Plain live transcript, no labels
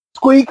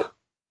Squeak!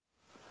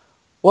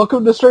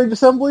 Welcome to Strange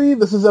Assembly.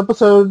 This is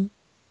episode...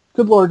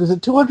 Good lord, is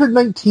it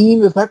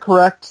 219? Is that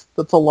correct?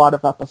 That's a lot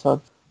of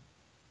episodes.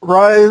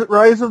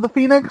 Rise of the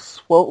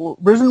Phoenix? Well,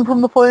 Risen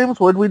from the Flames?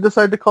 What did we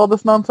decide to call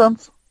this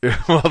nonsense?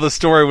 Well, the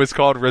story was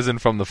called Risen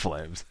from the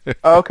Flames.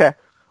 Okay.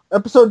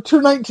 Episode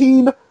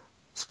 219,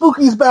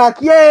 Spooky's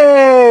back!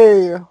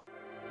 Yay!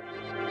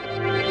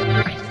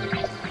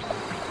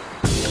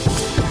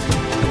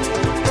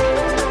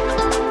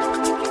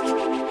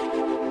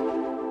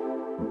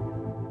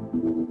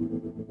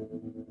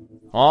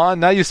 Aw,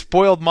 now you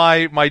spoiled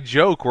my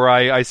joke where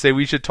I say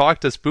we should talk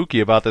to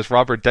Spooky about this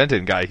Robert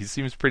Denton guy. He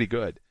seems pretty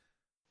good.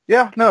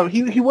 Yeah, no,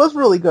 he was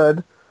really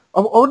good. I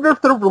wonder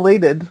if they're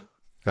related.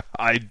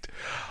 I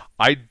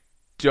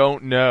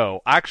don't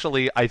know.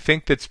 Actually, I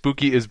think that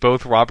Spooky is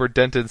both Robert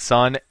Denton's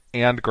son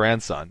and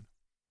grandson.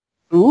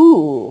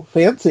 Ooh,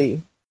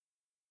 fancy.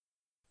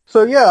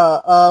 So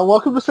yeah,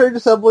 welcome to Strange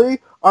Assembly.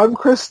 I'm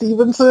Chris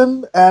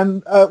Stevenson,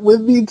 and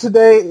with me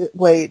today...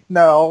 Wait,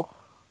 no.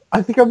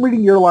 I think I'm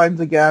reading your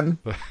lines again.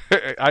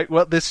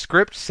 Well, this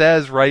script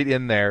says right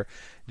in there,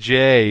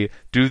 Jay,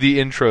 do the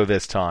intro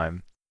this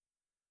time.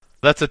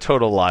 That's a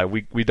total lie.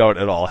 We don't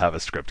at all have a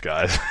script,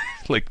 guys.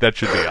 Like, that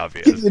should be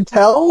obvious. Can you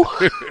tell?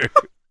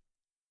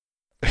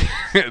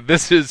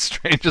 This is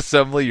Strange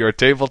Assembly, your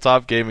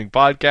tabletop gaming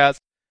podcast.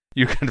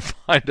 You can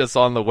find us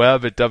on the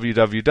web at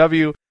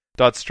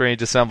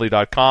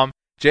www.strangeassembly.com.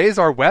 Jay's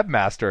our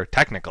webmaster,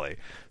 technically.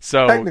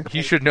 So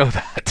he should know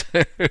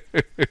that.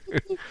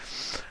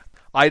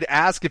 I'd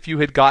ask if you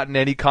had gotten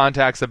any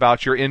contacts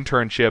about your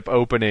internship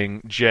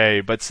opening,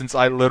 Jay, but since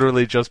I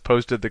literally just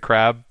posted the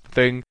crab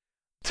thing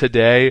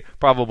today,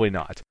 probably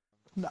not.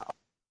 No.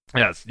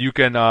 Yes, you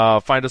can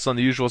find us on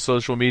the usual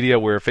social media.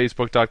 We're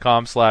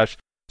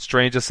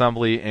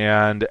facebook.com/strangeassembly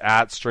and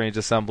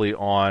 @strangeassembly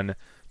on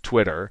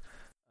Twitter.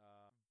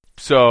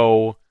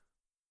 So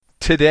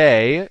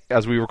today,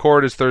 as we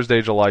record, is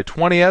Thursday, July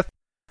 20th.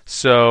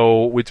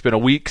 So it's been a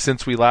week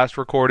since we last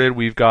recorded.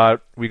 We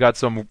got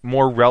some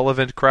more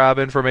relevant crab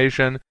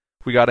information.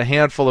 We got a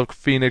handful of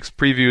Phoenix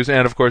previews,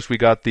 and of course we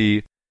got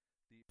the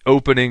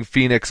opening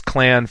Phoenix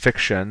clan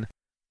fiction,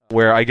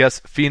 where I guess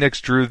Phoenix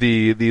drew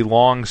the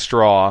long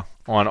straw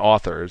on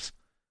authors.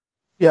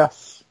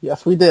 Yes,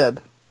 we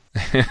did.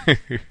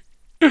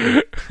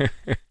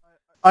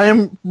 I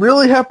am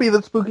really happy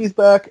that Spooky's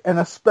back, and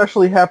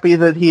especially happy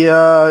that he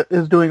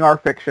is doing our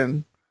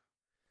fiction.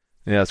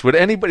 Yes.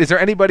 Is there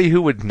anybody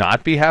who would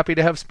not be happy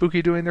to have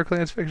Spooky doing their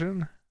clan's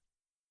fiction?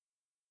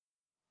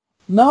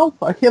 No,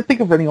 I can't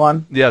think of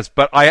anyone. Yes,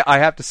 but I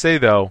have to say,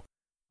 though,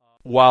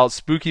 while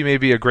Spooky may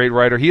be a great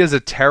writer, he is a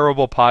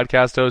terrible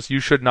podcast host.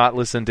 You should not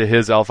listen to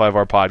his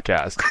L5R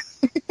podcast.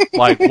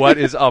 Like, what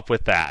is up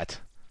with that?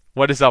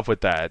 What is up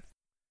with that?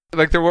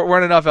 Like, there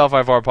weren't enough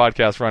L5R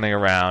podcasts running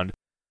around.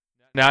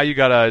 Now you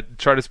gotta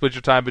try to split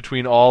your time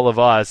between all of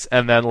us,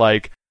 and then,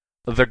 like,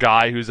 the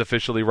guy who's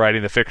officially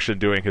writing the fiction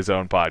doing his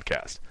own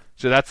podcast.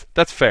 So that's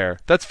fair.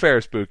 That's fair,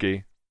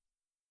 Spooky.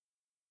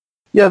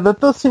 Yeah,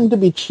 that does seem to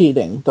be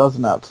cheating,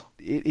 doesn't it?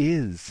 It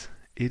is.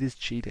 It is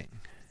cheating.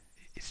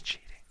 It's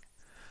cheating.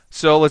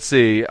 So let's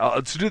see.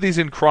 Let's do these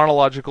in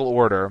chronological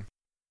order.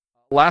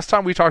 Last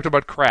time we talked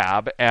about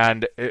Crab,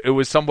 and it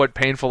was somewhat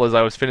painful as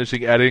I was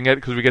finishing editing it,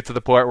 because we get to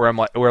the point where I'm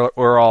like,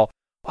 we're all,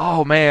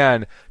 oh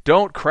man,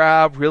 don't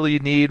Crab really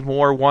need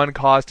more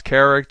one-cost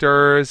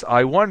characters?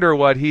 I wonder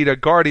what Hida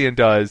Guardian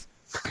does.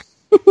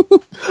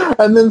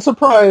 And then,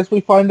 surprise, we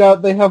find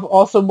out they have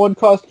awesome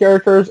one-cost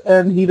characters,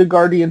 and Hida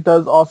Guardian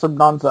does awesome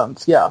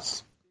nonsense,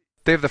 yes.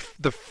 They have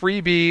the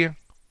freebie,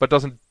 but I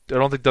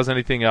don't think does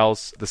anything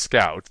else, the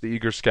Scout, the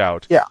Eager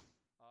Scout. Yeah.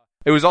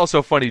 It was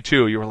also funny,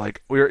 too. You were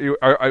like, you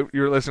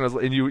were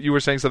listening, and you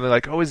were saying something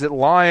like, oh, is it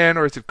Lion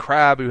or is it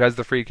Crab who has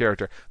the free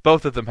character?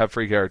 Both of them have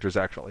free characters,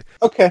 actually.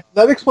 Okay,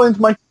 that explains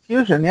my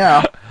confusion,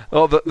 yeah.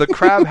 Well, the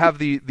Crab have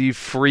the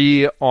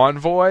free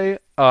envoy,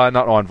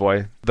 not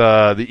envoy,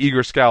 the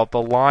Eager Scout.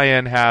 The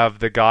Lion have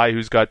the guy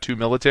who's got 2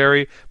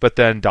 military, but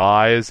then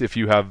dies if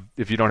you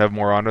don't have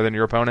more honor than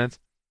your opponents.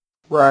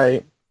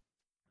 Right.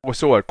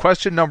 So what?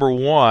 Question number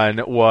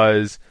 1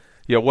 was,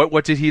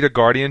 what did Hida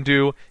Guardian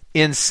do?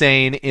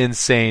 Insane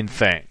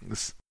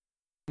things.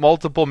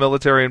 Multiple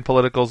military and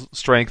political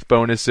strength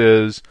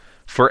bonuses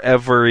for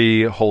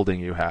every holding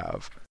you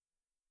have.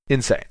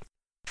 Insane.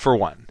 For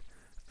one.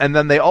 And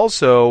then they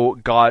also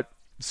got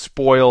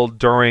spoiled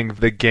during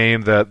the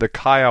game the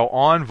Kyle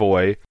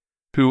Envoy,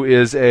 who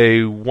is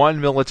a 1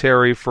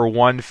 military for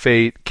 1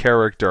 fate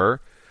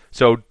character.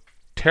 So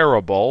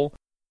terrible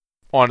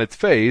on its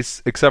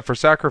face, except for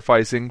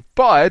sacrificing,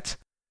 but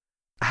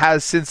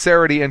has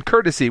sincerity and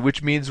courtesy,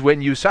 which means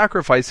when you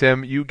sacrifice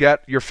him, you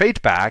get your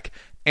fate back,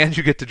 and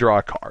you get to draw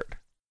a card.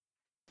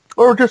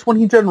 Or just when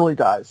he generally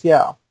dies,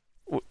 yeah.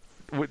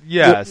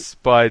 Yes,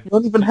 but... You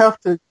don't even have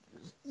to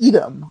eat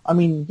him. I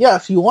mean,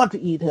 yes, you want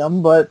to eat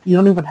him, but you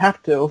don't even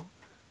have to.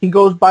 He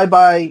goes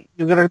bye-bye,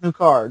 you get a new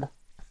card.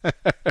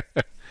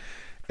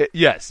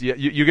 Yes,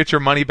 you get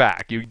your money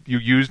back. You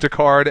used a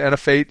card and a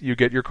fate, you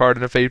get your card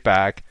and a fate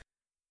back.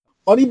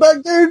 Money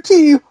back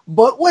guarantee,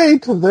 but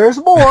wait, there's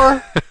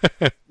more.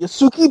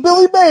 Yasuki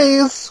Billy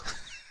Mays.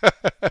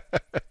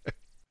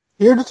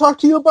 Here to talk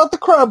to you about the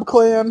Crab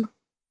Clan.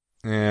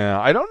 Yeah,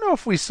 I don't know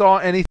if we saw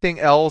anything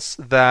else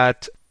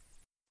that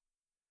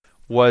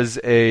was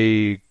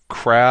a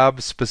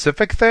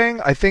crab-specific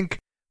thing. I think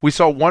we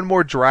saw one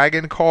more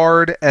dragon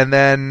card, and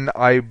then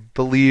I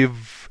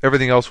believe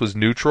everything else was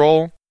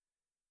neutral.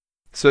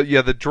 So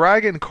yeah, the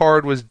dragon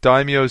card was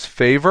Daimyo's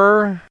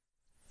Favor.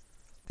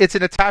 It's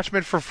an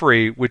attachment for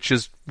free, which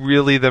is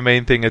really the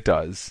main thing it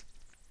does.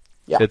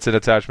 Yeah. It's an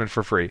attachment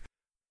for free.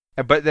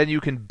 But then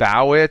you can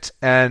bow it,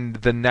 and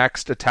the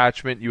next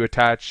attachment you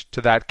attach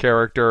to that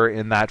character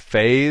in that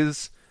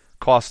phase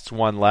costs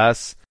one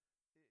less.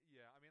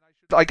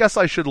 I guess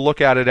I should look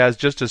at it as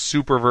just a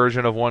super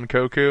version of One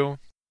Koku.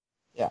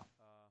 Yeah.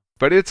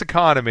 But it's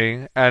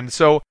economy, and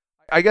so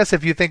I guess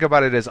if you think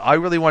about it as, I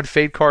really want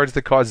Fate cards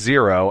that cost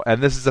 0,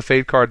 and this is a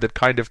Fate card that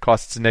kind of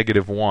costs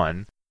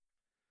 -1.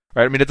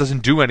 Right? I mean, it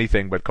doesn't do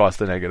anything but cost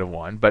the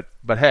 -1,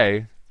 but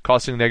hey,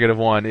 costing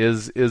 -1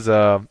 is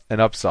an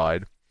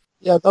upside.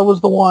 Yeah, that was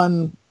the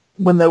one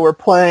when they were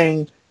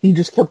playing. He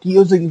just kept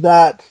using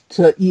that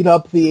to eat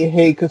up the,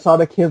 hey,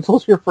 Kasada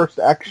cancels your first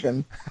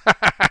action.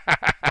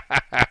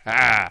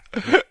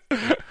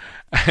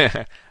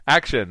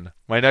 Action.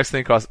 My next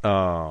thing costs...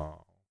 Oh.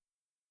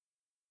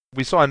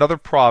 We saw another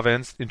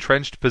province,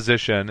 entrenched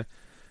position.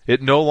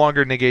 It no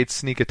longer negates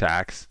sneak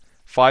attacks.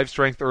 5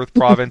 strength Earth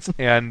province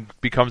and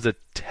becomes a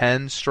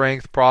 10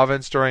 strength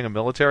province during a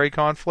military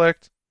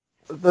conflict.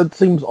 That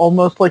seems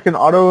almost like an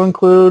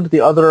auto-include.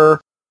 The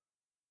other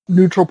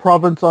neutral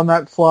province on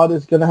that slot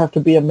is going to have to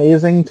be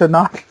amazing to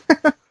knock.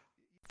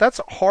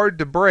 That's hard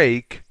to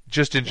break,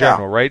 just in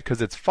general, right?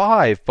 Because it's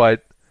 5,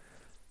 but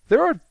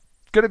there are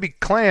going to be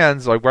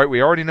clans, like, right,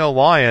 we already know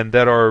Lion,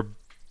 that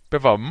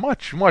have a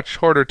much, much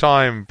harder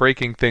time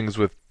breaking things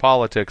with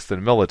politics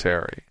than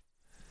military.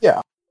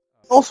 Yeah.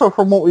 Also,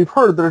 from what we've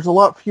heard, there's a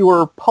lot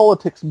fewer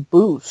politics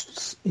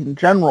boosts in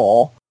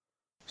general,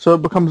 so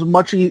it becomes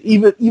much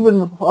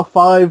even a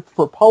 5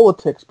 for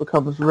politics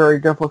becomes very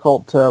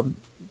difficult to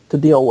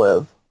deal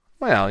with.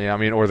 Well, yeah, I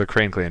mean, or the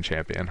Crane Clan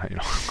champion. You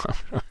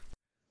know.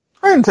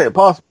 I didn't say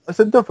impossible. I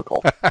said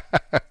difficult.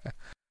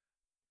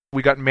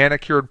 We got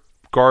Manicured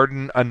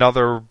Garden,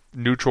 another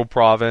neutral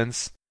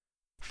province.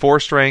 4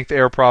 strength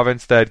air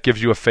province that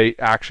gives you a fate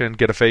action.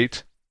 Get a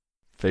fate.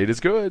 Fate is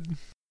good.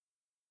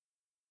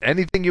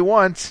 Anything you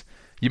want.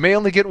 You may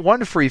only get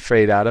 1 free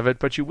fate out of it,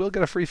 but you will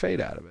get a free fate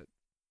out of it.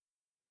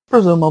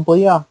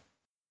 Presumably, yeah.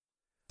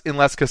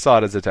 Unless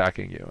Kasada's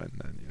attacking you, and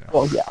then, you know.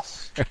 Well,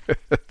 yes.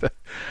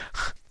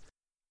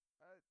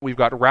 We've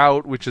got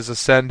Route, which is a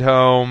send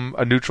home,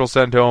 a neutral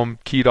send home,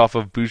 keyed off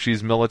of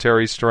Bushi's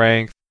military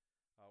strength.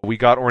 We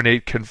got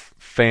Ornate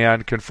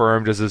Fan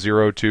confirmed as a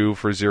 0/2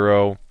 for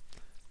 0,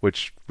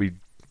 which we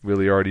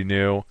really already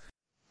knew.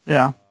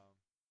 Yeah.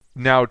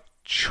 Now,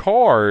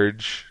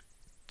 Charge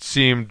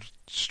seemed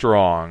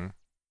strong.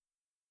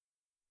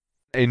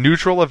 A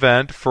neutral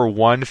event for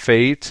 1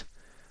 fate,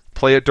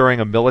 play it during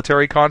a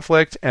military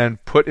conflict,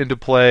 and put into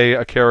play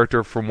a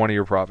character from one of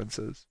your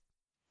provinces.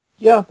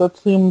 Yeah, that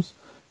seems...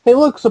 Hey,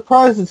 look,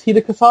 surprise, it's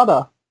Hida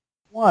Kasada.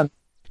 1.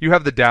 You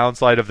have the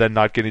downside of then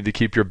not getting to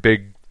keep your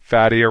big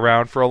fatty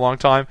around for a long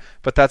time,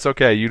 but that's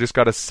okay. You just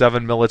got a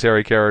 7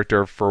 military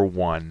character for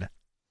 1.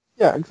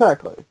 Yeah,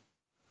 exactly.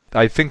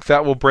 I think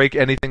that will break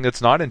anything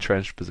that's not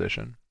entrenched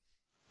position.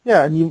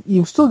 Yeah, and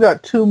you've still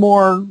got 2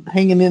 more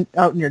hanging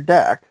out in your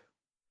deck.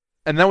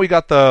 And then we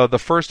got the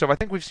first of, I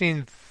think we've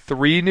seen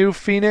 3 new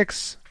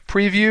Phoenix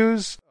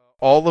previews,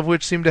 all of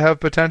which seem to have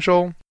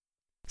potential.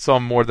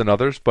 Some more than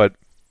others, but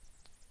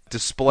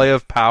Display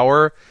of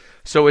Power.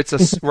 So it's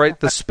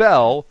the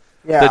spell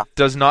that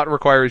does not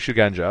require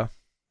Ishugenja.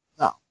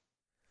 No.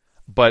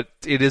 But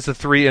it is a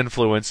 3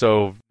 influence,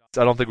 so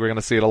I don't think we're going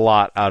to see it a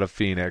lot out of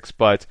Phoenix.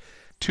 But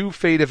 2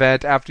 fate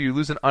event, after you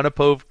lose an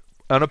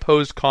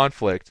unopposed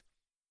conflict,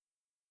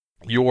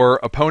 your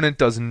opponent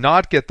does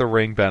not get the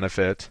ring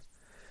benefit,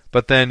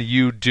 but then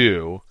you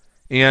do,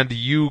 and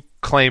you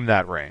claim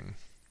that ring.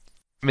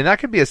 I mean, that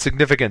could be a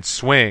significant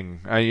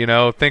swing.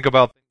 Think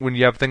about when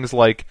you have things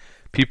like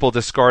people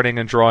discarding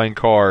and drawing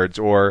cards,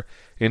 or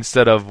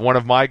instead of one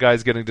of my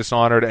guys getting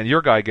dishonored and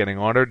your guy getting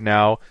honored,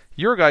 now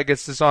your guy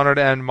gets dishonored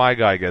and my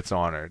guy gets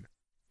honored.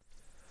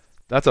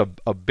 That's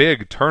a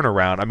big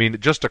turnaround. I mean,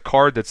 just a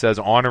card that says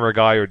honor a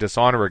guy or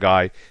dishonor a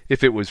guy,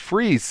 if it was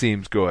free,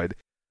 seems good.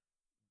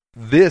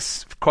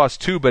 This costs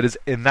 2, but is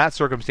in that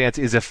circumstance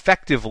is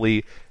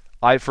effectively,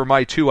 for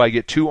my 2, I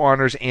get 2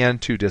 honors and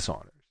 2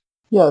 dishonors.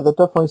 Yeah, that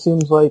definitely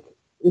seems like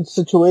it's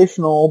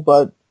situational,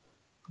 but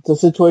it's a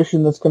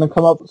situation that's going to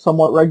come up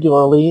somewhat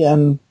regularly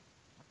and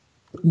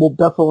will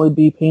definitely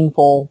be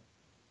painful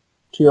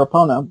to your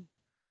opponent.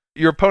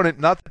 Your opponent,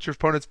 not that your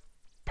opponent's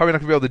probably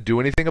not going to be able to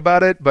do anything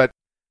about it, but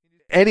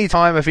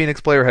anytime a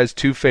Phoenix player has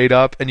 2 fade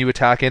up and you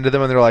attack into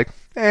them and they're like,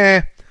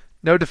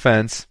 no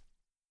defense.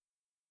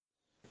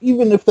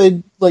 Even if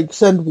they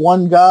send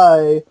one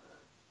guy,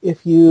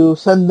 if you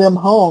send them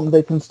home,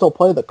 they can still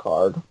play the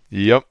card.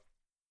 Yep.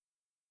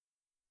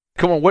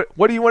 Come on,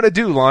 what do you want to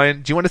do,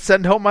 Lion? Do you want to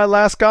send home my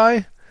last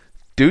guy?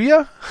 Do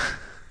ya?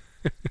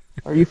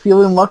 Are you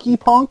feeling lucky,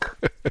 punk?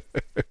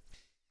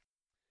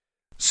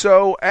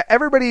 So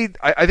everybody,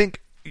 I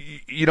think,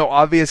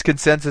 obvious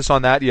consensus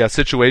on that. Yeah,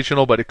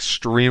 situational, but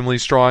extremely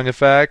strong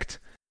effect.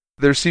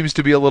 There seems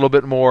to be a little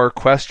bit more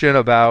question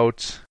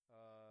about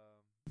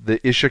the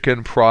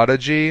Ishiken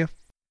Prodigy.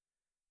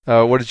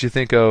 What did you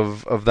think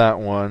of that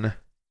one?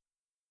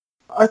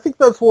 I think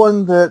that's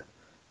one that,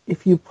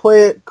 if you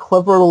play it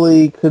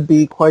cleverly, could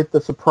be quite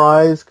the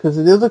surprise, because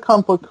it is a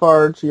conflict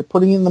card, so you're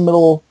putting it in the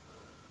middle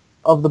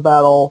of the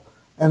battle,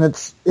 and it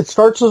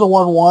starts as a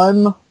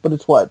 1/1, but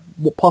it's what?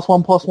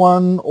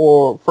 +1/+1,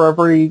 or for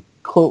every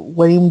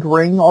claimed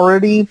ring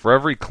already? For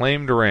every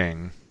claimed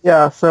ring.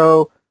 Yeah,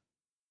 so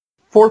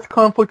fourth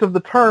conflict of the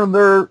turn,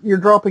 you're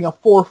dropping a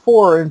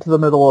 4/4 into the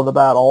middle of the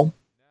battle.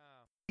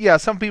 Yeah,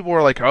 some people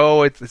are like,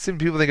 some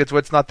people think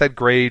it's not that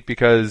great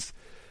because,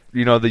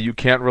 that you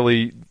can't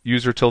really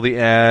use her till the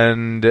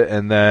end,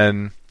 and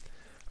then,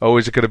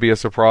 is it going to be a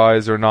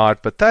surprise or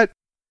not? But that,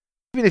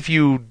 even if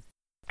you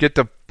get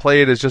to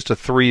play it as just a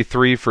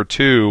 3/3 for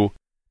 2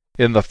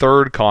 in the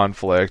third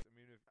conflict,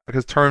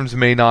 because turns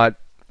may not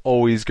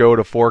always go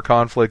to 4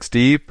 conflicts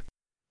deep.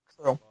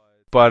 True.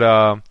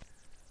 But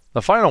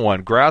the final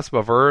one, Grasp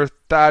of Earth,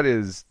 that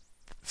is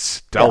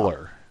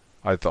stellar,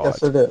 yeah. I thought.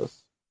 Yes, it is.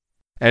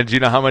 And do you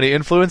know how many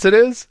influence it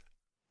is?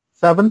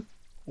 7?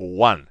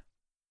 1.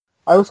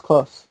 I was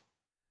close.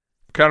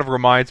 Kind of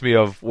reminds me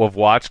of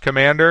Watch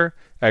Commander,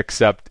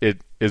 except it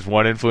is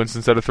 1 influence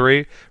instead of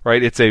 3,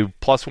 right? It's a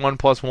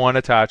 +1/+1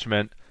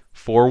 attachment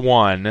for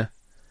 1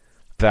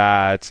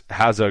 that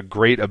has a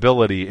great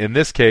ability. In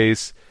this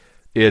case,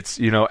 it's,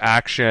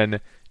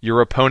 action.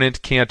 Your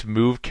opponent can't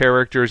move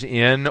characters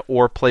in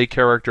or play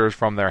characters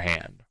from their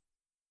hand.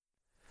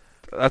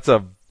 That's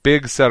a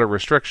big set of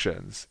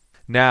restrictions.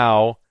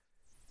 Now,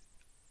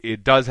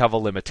 it does have a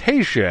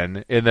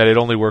limitation in that it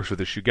only works with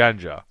the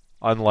Shugenja,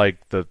 unlike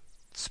the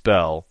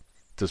spell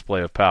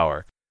Display of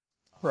Power,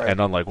 right, and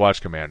unlike Watch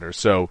Commander.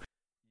 So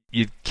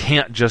you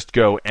can't just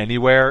go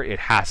anywhere. It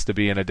has to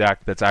be in a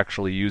deck that's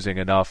actually using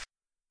enough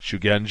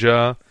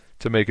Shugenja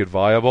to make it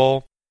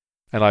viable.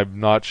 And I'm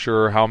not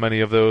sure how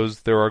many of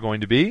those there are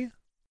going to be.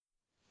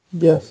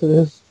 Yes, it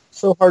is.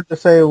 So hard to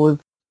say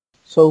with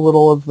so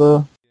little of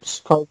the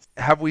cards.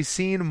 Have we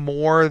seen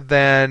more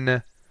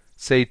than,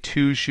 say,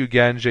 2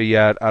 Shugenja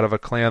yet out of a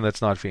clan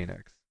that's not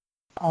Phoenix?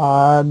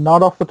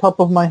 Not off the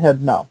top of my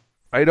head, no.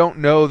 I don't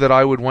know that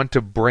I would want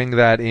to bring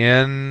that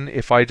in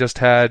if I just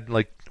had,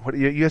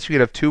 you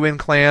could have 2 in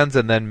clans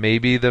and then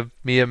maybe the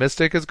Mia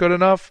Mystic is good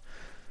enough?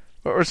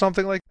 Or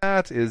something like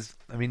that? 9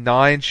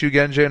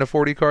 Shugenja in a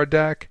 40-card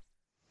deck?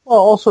 Well,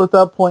 also at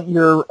that point,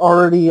 you're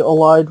already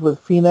allied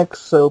with Phoenix,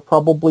 so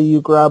probably you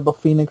grab a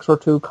Phoenix or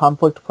 2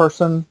 conflict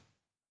person.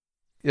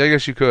 Yeah, I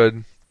guess you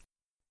could.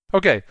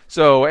 Okay,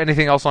 so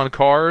anything else on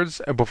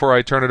cards before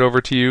I turn it over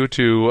to you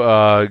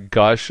to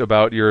gush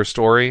about your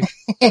story?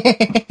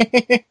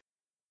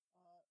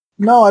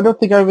 No, I don't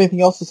think I have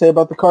anything else to say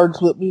about the cards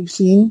that we've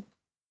seen.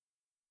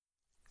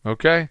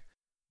 Okay.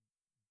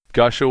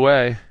 Gush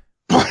away.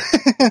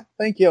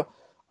 Thank you.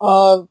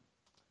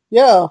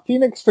 Yeah,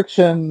 Phoenix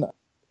fiction.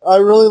 I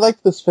really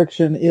like this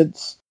fiction.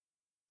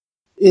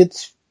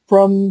 It's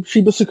from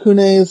Shiba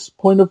Tsukune's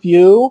point of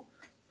view,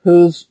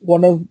 who's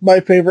one of my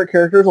favorite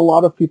characters, a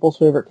lot of people's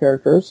favorite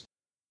characters.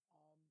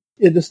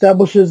 It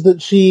establishes that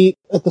she,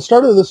 at the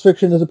start of this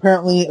fiction, is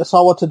apparently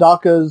Asawa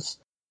Tadaka's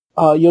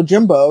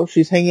Yojimbo.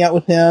 She's hanging out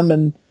with him,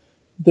 and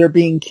they're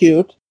being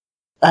cute.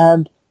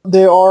 And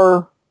they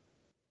are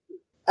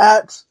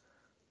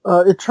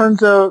it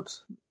turns out,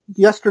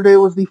 yesterday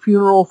was the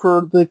funeral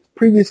for the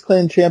previous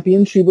clan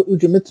champion, Shiba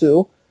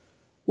Ujimitsu,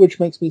 which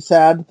makes me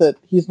sad that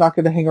he's not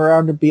going to hang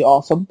around and be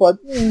awesome, but...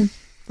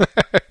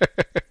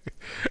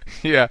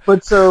 Yeah.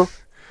 But so,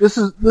 this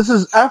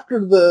is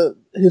after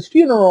his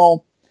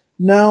funeral.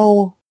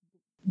 Now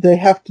they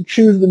have to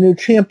choose the new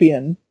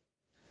champion,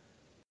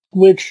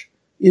 which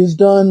is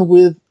done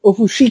with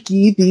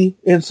Ofushiki, the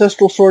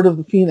ancestral sword of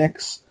the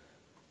Phoenix,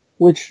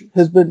 which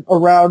has been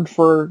around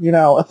for,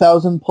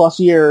 1,000+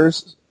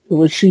 years. It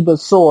was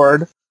Shiba's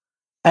sword,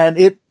 and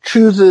it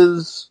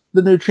chooses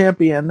the new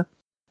champion.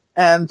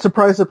 And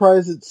surprise,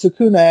 surprise, it's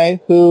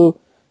Tsukune, who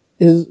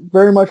is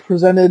very much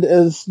presented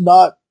as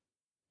not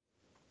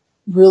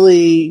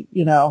really,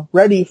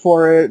 ready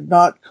for it,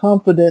 not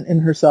confident in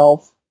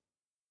herself.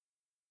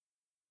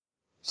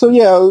 So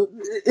yeah,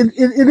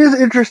 it is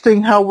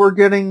interesting how we're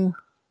getting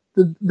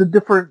the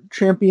different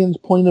champions'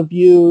 point of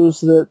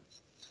views. That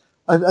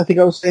I think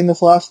I was saying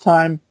this last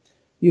time.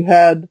 You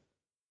had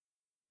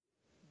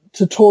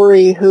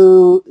Tottori,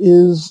 who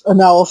is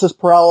analysis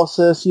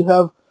paralysis. You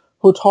have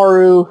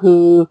Hotaru,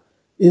 who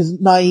is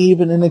naive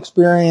and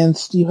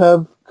inexperienced. You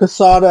have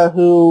Kasada,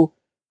 who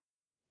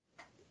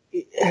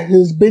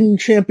has been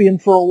champion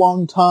for a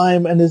long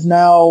time and is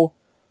now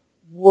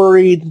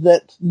worried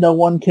that no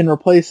one can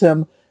replace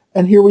him.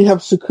 And here we have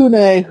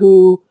Tsukune,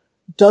 who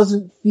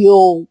doesn't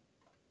feel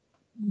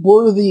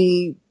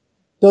worthy,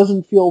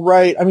 doesn't feel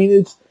right.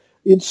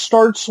 It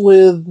starts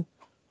with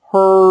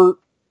her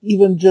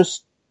even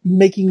just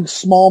making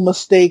small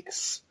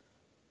mistakes.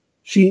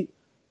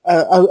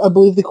 I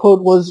believe the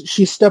quote was,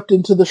 she stepped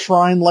into the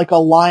shrine like a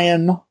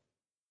lion,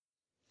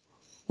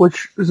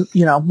 which is,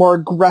 more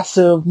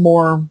aggressive,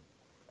 more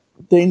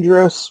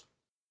dangerous.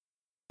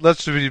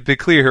 Let's be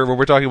clear here. When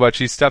we're talking about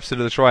she steps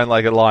into the shrine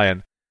like a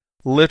lion,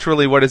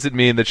 literally, what does it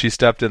mean that she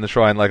stepped in the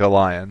shrine like a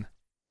lion?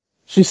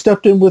 She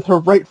stepped in with her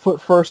right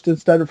foot first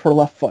instead of her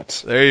left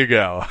foot. There you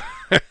go.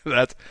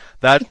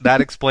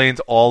 That explains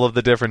all of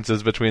the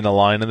differences between the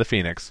lion and the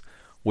phoenix.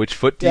 Which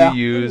foot do you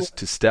use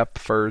to step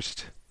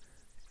first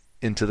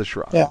into the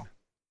shrine? Yeah.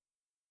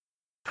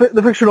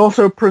 The fiction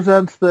also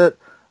presents that,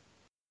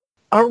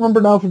 I don't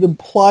remember now if it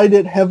implied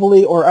it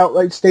heavily or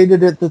outright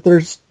stated it, that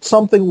there's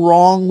something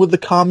wrong with the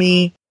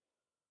kami.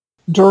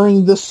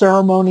 During this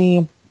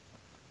ceremony,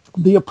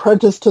 the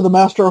apprentice to the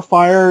Master of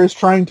Fire is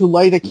trying to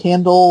light a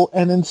candle,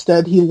 and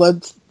instead he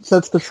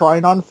sets the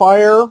shrine on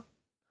fire.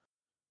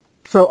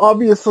 So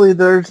obviously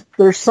there's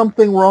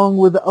something wrong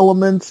with the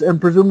elements,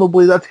 and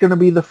presumably that's going to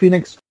be the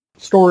Phoenix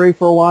story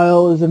for a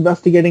while, is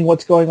investigating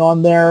what's going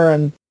on there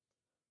and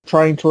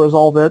trying to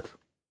resolve it.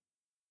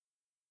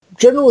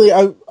 Generally,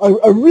 I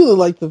really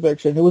liked the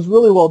fiction. It was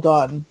really well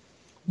done.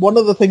 One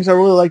of the things I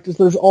really liked is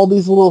there's all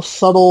these little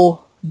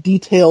subtle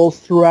details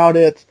throughout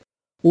it,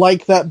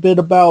 like that bit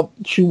about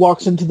she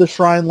walks into the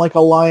shrine like a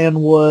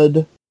lion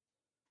would.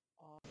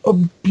 A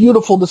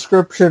beautiful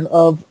description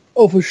of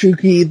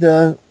Ofushuki,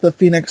 the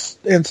Phoenix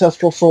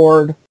ancestral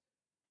sword.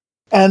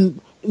 And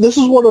this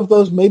is one of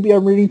those, maybe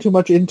I'm reading too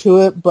much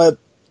into it, but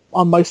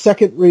on my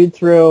second read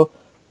through,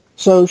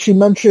 so she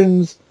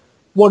mentions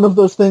one of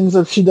those things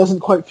if she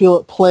doesn't quite feel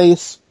at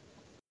place.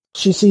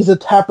 She sees a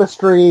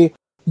tapestry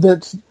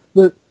they're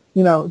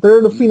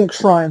in a Phoenix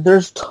shrine.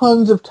 There's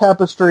tons of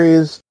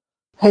tapestries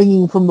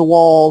hanging from the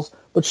walls,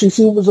 but she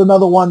sees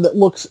another one that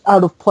looks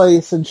out of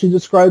place, and she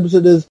describes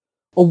it as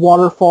a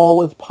waterfall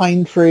with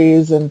pine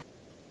trees, and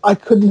I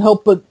couldn't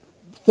help but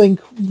think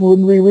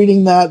when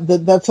rereading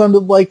that sounded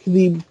like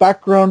the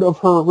background of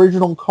her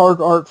original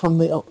card art from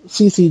the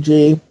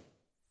CCG.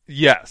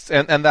 Yes,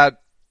 and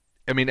that,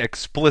 I mean,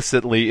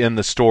 explicitly in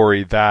the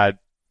story, that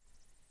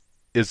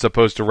is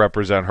supposed to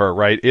represent her,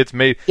 right? It's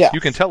made, yes. You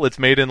can tell it's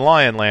made in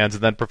Lionlands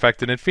and then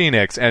perfected in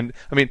Phoenix, and,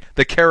 I mean,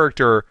 the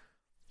character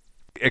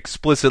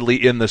explicitly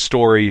in the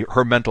story,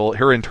 her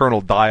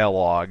internal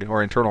dialogue,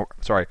 her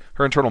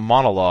internal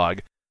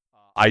monologue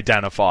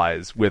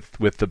identifies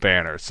with the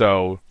banner.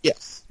 So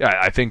yes, yeah,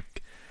 I think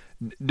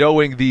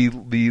knowing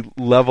the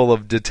level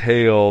of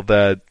detail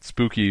that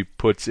Spooky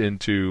puts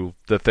into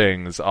the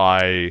things,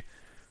 I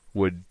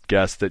would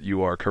guess that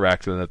you are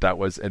correct and that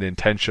was an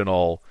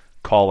intentional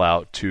call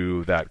out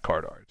to that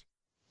card art.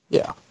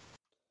 Yeah.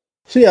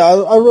 So yeah,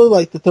 I really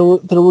liked that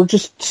there were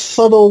just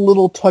subtle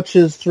little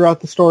touches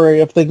throughout the story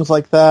of things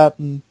like that,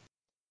 and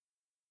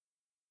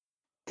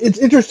it's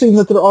interesting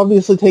that they're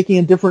obviously taking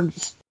a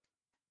different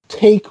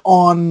take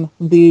on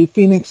the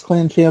Phoenix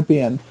Clan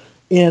champion.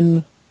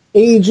 In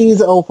AEG's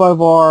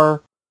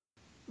L5R,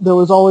 there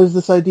was always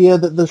this idea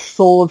that the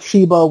soul of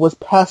Shiba was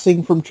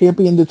passing from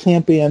champion to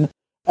champion,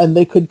 and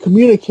they could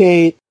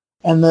communicate,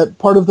 and that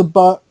part of the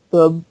bond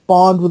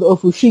with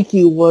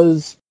Ofushiki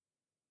was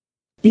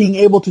being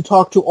able to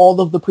talk to all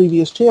of the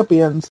previous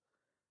champions.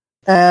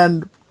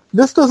 And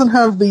this doesn't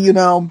have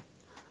the,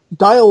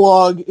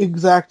 dialogue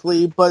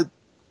exactly, but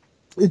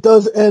it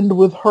does end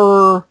with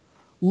her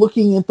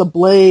looking at the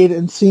blade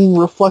and seeing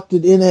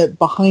reflected in it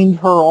behind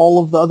her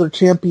all of the other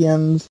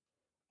champions,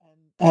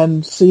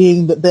 and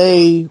seeing that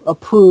they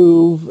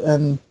approve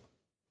and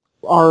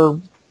are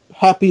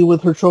happy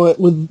with her choice,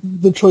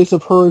 with the choice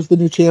of her as the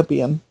new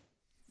champion.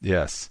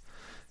 Yes.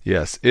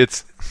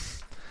 It's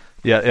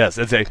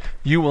a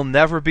you will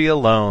never be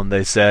alone,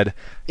 they said.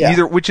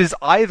 Yeah. Which is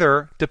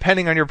either,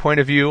 depending on your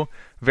point of view,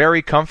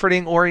 very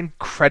comforting or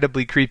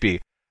incredibly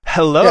creepy.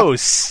 Hello,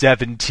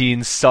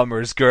 17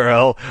 Summers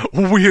girl.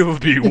 We'll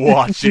be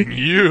watching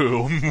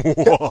you.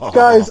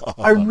 Guys,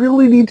 I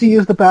really need to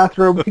use the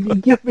bathroom. Can you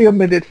give me a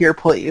minute here,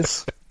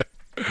 please?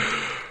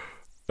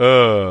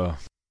 Yeah,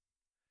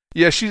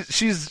 she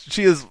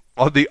is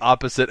on the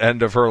opposite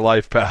end of her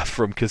life path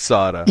from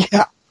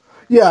Kisada.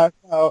 Yeah.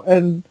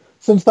 And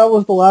since that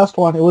was the last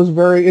one, it was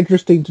very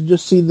interesting to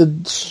just see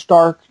the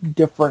stark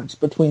difference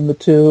between the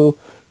two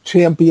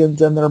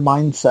champions and their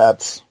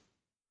mindsets.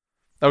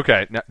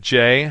 Okay, now,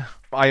 Jay,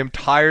 I am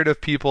tired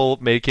of people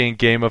making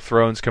Game of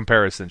Thrones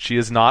comparisons. She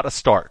is not a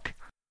Stark.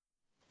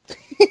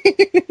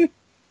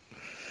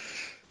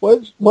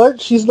 What?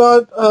 She's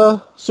not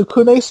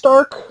Sukune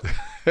Stark?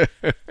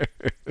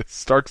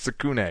 Stark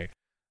Sukune.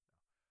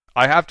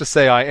 I have to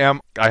say, I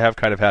have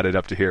kind of had it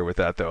up to here with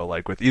that, though.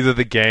 Like, with either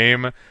the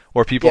game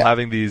or people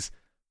having these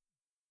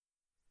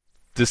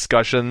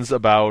discussions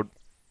about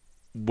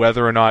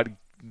whether or not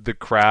the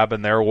crab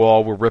and their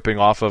wall were ripping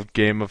off of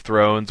Game of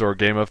Thrones, or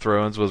Game of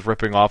Thrones was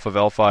ripping off of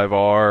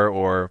L5R,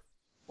 or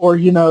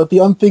the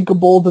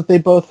unthinkable that they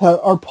both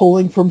are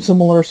pulling from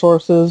similar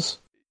sources.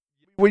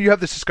 When you have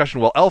this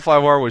discussion, well,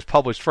 L5R was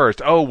published first.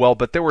 Oh, well,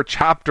 but there were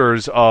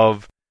chapters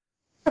of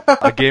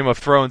a Game of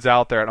Thrones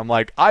out there, and I'm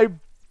like,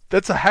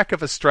 that's a heck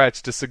of a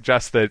stretch to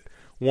suggest that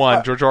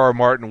one, George R. R.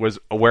 Martin was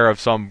aware of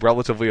some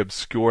relatively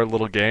obscure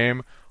little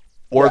game,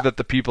 or that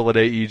the people at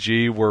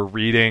AEG were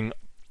reading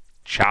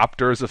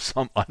chapters of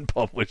some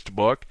unpublished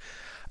book,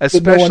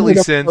 especially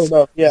since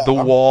The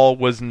Wall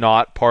was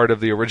not part of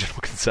the original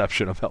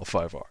conception of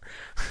L5R.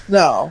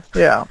 No,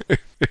 yeah.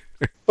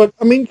 But,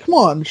 I mean, come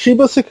on.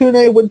 Shiba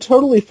Sakune would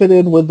totally fit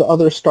in with the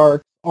other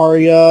Starks,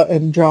 Arya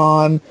and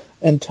Jon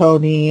and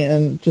Tony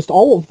and just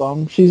all of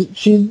them.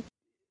 She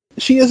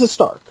is a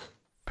Stark.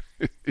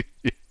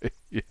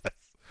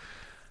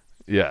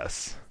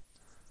 Yes.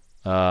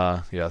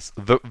 Yes.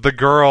 The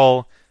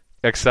girl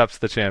accepts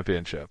the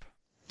championship.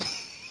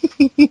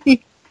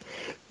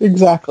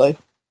 Exactly.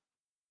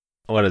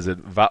 What is it?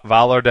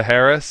 Valor de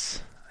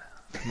Harris?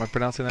 Am I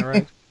pronouncing that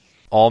right?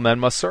 All men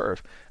must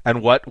serve.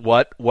 And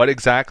what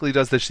exactly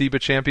does the Shiba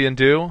champion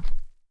do?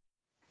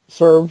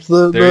 Serves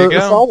the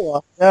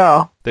Sawa.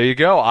 Yeah. There you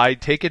go. I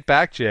take it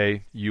back,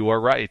 Jay. You are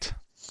right.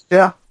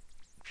 Yeah.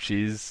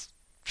 She's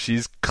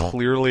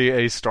clearly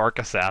a Stark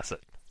assassin.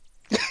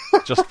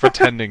 Just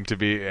pretending to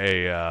be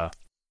a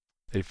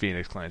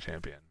Phoenix Clan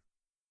champion.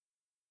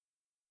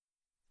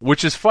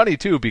 Which is funny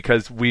too,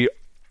 because we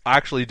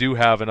actually do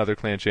have another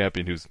clan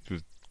champion who's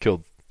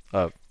killed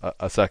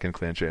a second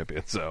clan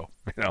champion. So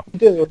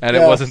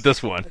it wasn't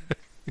this one.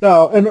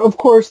 No, and of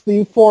course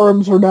the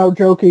forums are now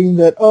joking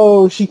that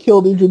she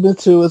killed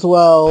Ujimitsu as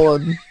well.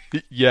 And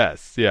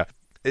yes, yeah.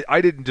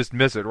 I didn't just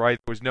miss it, right?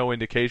 There was no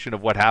indication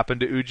of what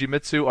happened to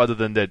Ujimitsu other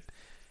than that,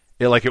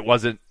 it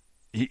wasn't.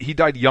 He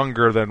died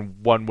younger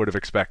than one would have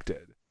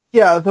expected.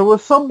 Yeah, there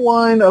was some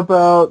line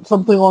about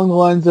something along the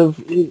lines of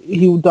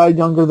he died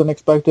younger than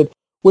expected,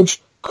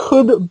 which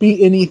could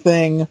be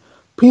anything.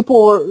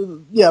 People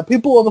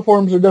on the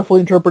forums are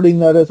definitely interpreting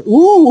that as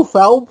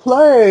foul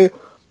play.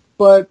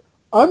 But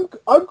I'm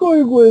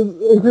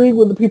agreeing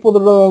with the people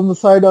that are on the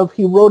side of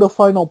he wrote a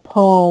final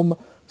poem,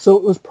 so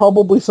it was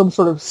probably some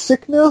sort of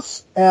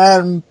sickness,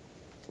 and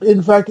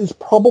in fact is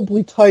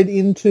probably tied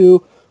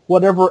into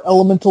whatever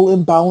elemental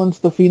imbalance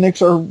the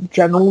Phoenix are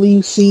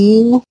generally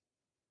seeing.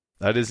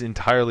 That is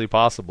entirely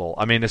possible.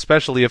 I mean,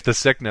 especially if the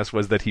sickness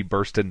was that he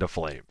burst into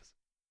flames.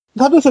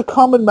 That is a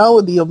common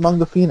malady among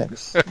the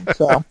Phoenix.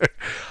 So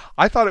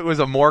I thought it was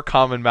a more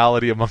common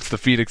malady amongst the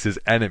Phoenix's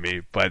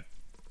enemies, but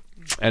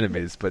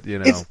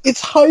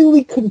It's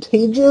highly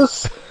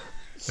contagious,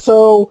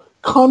 so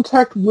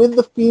contact with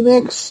the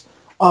Phoenix,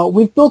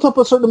 we've built up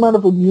a certain amount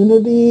of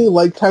immunity,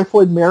 like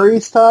Typhoid Mary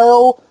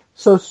style,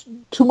 so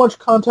too much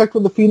contact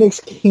with the Phoenix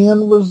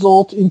can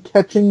result in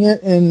catching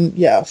it, and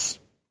yes.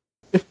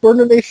 If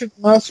burnination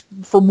lasts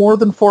for more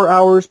than 4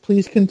 hours,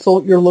 please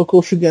consult your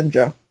local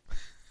Shugenja.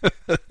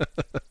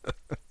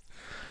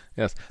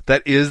 Yes,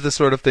 that is the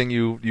sort of thing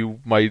you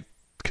might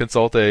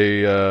consult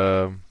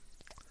a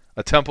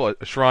temple,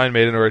 a shrine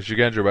maiden, or a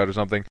Shugenja about or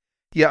something.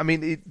 Yeah, I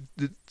mean,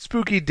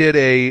 Spooky did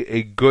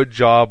a good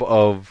job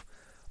of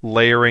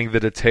layering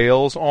the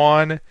details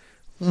on,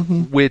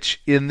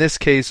 which in this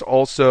case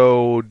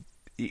also,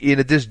 in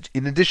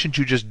addition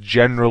to just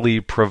generally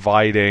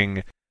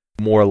providing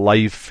more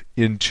life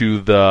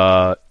into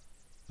the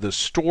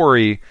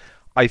story,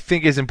 I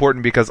think is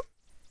important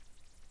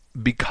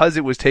because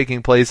it was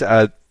taking place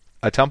at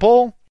a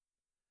temple.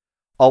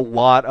 A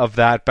lot of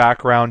that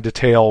background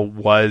detail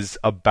was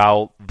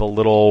about the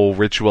little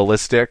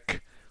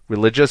ritualistic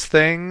religious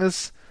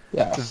things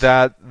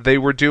that they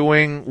were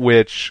doing,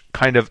 which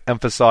kind of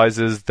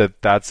emphasizes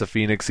that that's a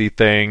Phoenix-y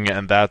thing,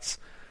 and that's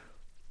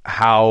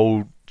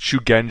how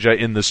Shugenja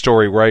in the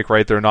story work,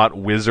 right? They're not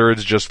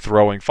wizards just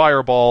throwing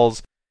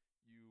fireballs.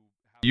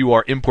 You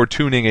are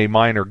importuning a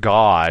minor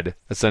god,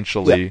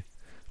 essentially,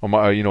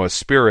 a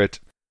spirit,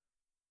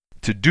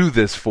 to do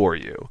this for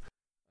you.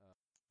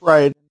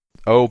 Right.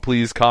 Oh,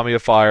 please, Kami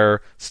of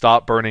Fire,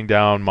 stop burning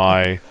down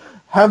my...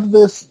 Have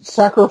this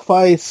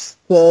sacrifice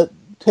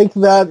take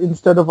that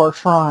instead of our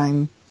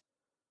shrine.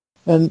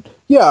 And,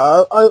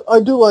 yeah, I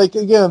do like,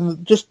 again,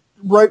 just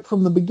right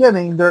from the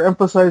beginning, they're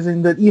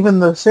emphasizing that even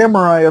the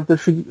samurai of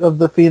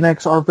the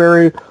Phoenix are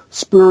very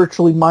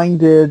spiritually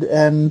minded,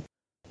 and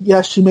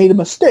yes, she made a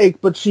mistake,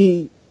 but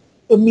she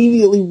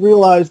immediately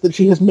realized that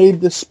she has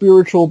made this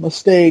spiritual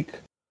mistake.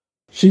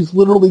 She's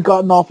literally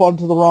gotten off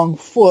onto the wrong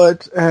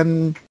foot,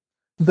 and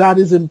that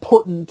is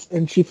important,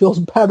 and she feels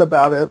bad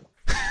about it.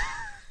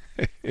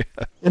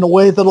 In a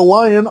way that a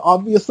lion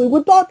obviously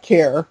would not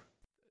care.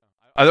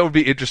 That would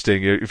be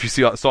interesting if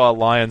you saw a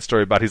lion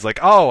story about he's like,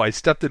 oh, I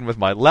stepped in with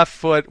my left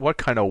foot. What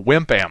kind of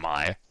wimp am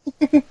I?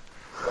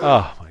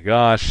 Oh my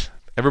gosh.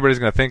 Everybody's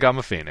going to think I'm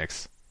a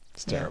Phoenix.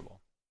 It's terrible.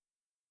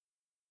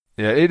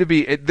 Yeah,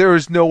 there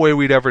is no way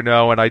we'd ever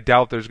know, and I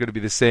doubt there's going to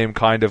be the same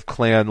kind of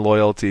clan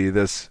loyalty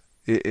to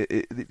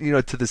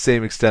the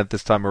same extent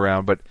this time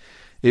around, but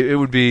it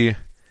would be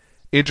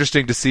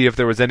interesting to see if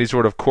there was any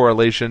sort of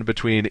correlation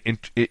between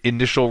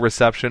initial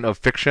reception of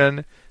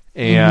fiction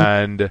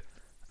and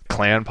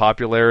clan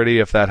popularity,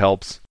 if that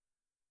helps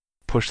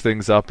push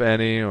things up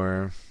any,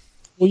 or...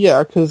 Well,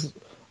 yeah, because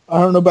I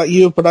don't know about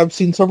you, but I've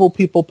seen several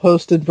people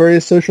post in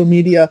various social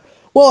media,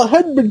 well, I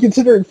hadn't been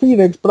considering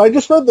Phoenix, but I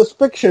just read this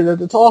fiction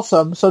and it's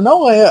awesome, so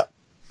now I am.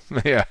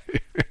 Yeah.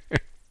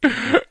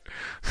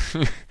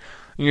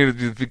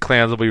 The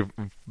clans will be,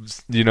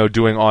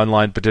 doing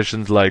online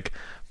petitions like,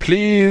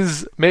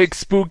 please make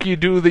Spooky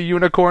do the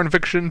unicorn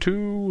fiction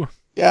too.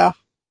 Yeah.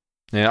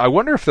 Yeah, I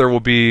wonder if there will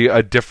be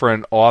a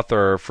different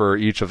author for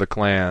each of the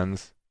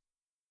clans.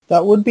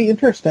 That would be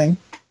interesting.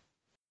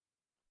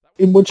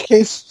 In which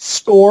case,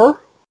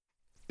 Score.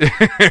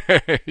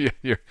 I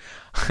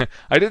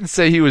didn't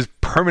say he was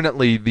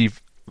permanently the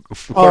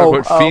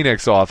quote-unquote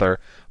Phoenix author,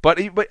 but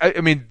I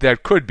mean,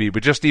 that could be,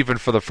 but just even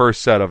for the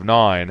first set of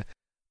 9.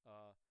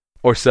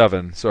 Or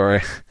 7,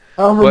 sorry.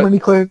 However many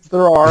clans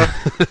there are.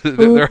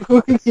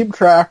 Who can keep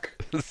track?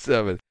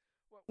 7.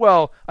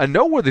 Well, a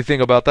noteworthy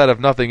thing about that, if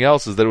nothing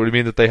else, is that it would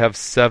mean that they have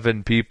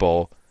 7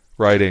 people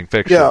writing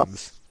fictions. Yeah,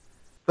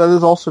 that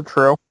is also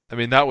true. I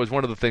mean, that was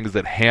one of the things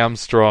that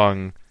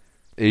hamstrung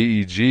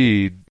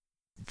AEG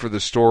for the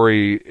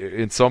story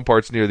in some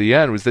parts near the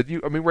end, was that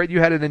you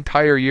had an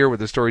entire year where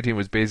the story team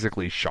was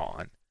basically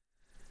Sean.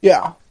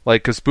 Yeah.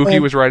 Like, because Spooky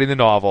was writing the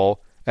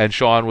novel, and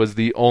Sean was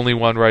the only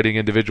one writing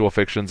individual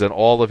fictions, and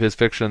all of his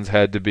fictions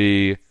had to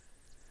be,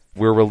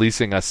 we're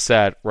releasing a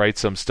set, write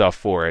some stuff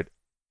for it.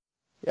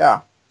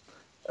 Yeah.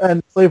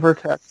 And flavor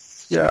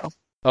text. Yeah.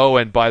 Oh,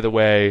 and by the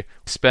way,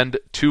 spend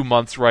 2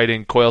 months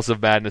writing Coils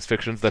of Madness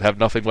fictions that have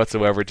nothing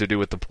whatsoever to do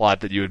with the plot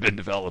that you had been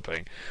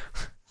developing.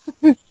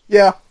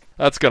 Yeah.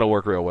 That's going to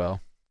work real well.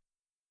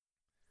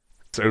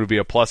 So it would be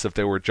a plus if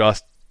they were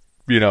just,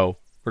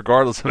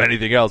 regardless of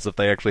anything else, if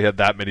they actually had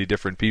that many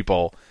different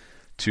people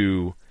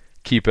to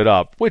keep it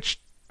up, which,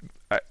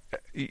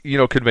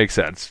 could make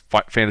sense.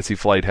 Fantasy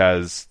Flight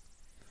has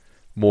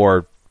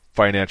more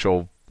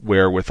financial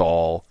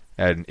wherewithal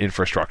and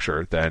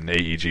infrastructure than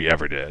AEG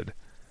ever did.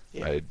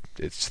 Yeah.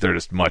 They're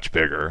just much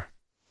bigger.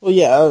 Well,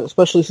 yeah,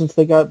 especially since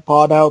they got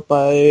bought out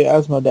by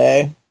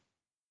Asmodee.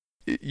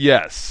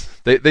 Yes,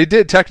 they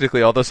did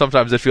technically, although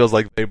sometimes it feels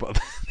like they bought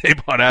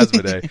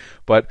Asmodee.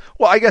 But,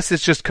 I guess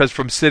it's just because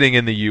from sitting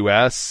in the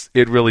U.S.,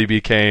 it really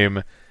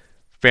became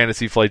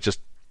Fantasy Flight just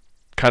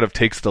kind of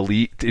takes the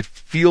lead. It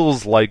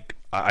feels like,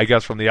 I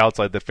guess from the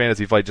outside, that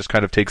Fantasy Flight just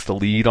kind of takes the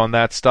lead on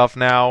that stuff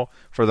now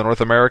for the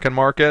North American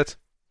market.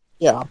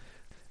 Yeah.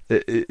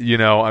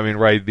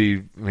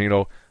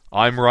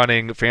 I'm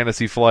running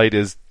Fantasy Flight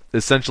is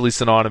essentially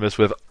synonymous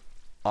with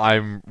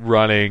I'm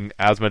running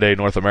Asmodee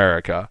North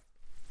America.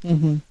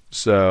 Mm-hmm.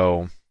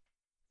 So,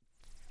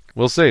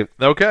 we'll see.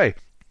 Okay.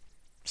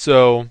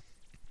 So,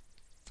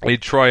 a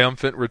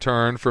triumphant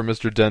return for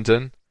Mr.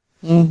 Denton.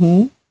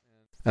 Mm-hmm.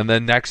 And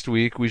then next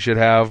week we should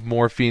have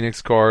more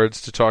Phoenix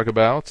cards to talk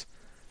about.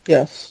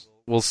 Yes.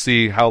 We'll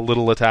see how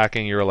little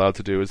attacking you're allowed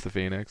to do as the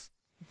Phoenix.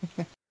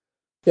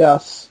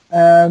 Yes,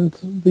 and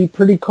the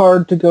pretty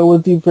card to go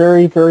with the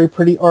very, very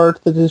pretty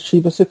art that is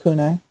Shiba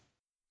Sakune.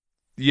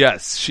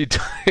 Yes, she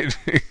died.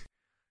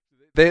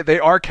 They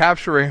are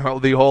capturing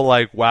the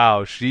whole,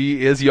 wow,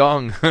 she is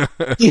young.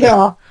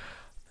 Yeah.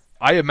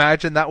 I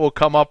imagine that will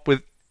come up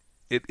with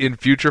it in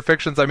future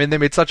fictions. I mean, they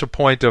made such a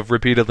point of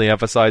repeatedly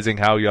emphasizing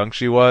how young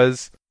she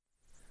was.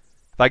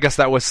 I guess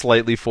that was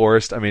slightly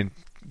forced. I mean,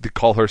 to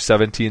call her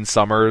 17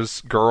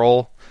 Summers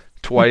girl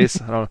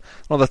twice. I don't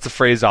know if that's a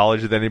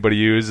phraseology that anybody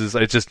uses.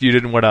 It's just, you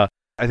didn't want to,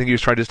 I think he was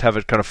trying to just have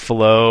it kind of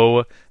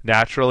flow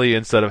naturally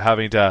instead of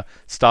having to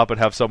stop and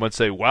have someone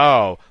say,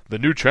 wow, the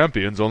new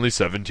champion's only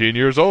 17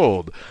 years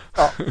old.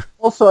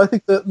 Also, I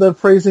think that the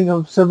phrasing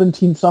of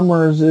 17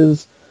 Summers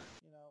is,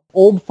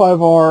 old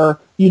 5R,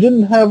 you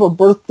didn't have a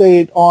birth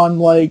date on,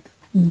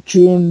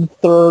 June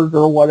 3rd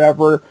or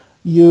whatever.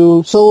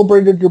 You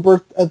celebrated your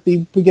birth at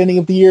the beginning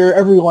of the year.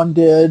 Everyone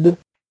did.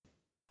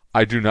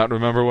 I do not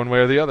remember one way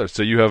or the other.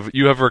 So you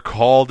have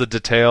recalled a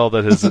detail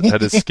that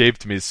had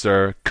escaped me,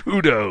 sir.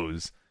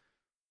 Kudos.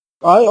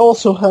 I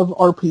also have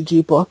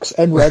RPG books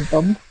and read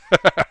them.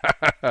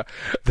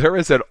 There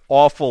is an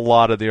awful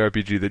lot of the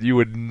RPG that you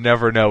would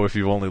never know if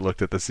you've only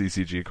looked at the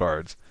CCG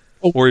cards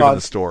or even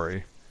the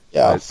story.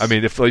 Yes. I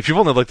mean, if you've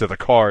only looked at the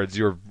cards,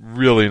 you're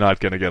really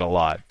not going to get a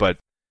lot. But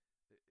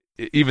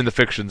even the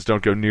fictions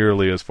don't go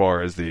nearly as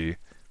far as the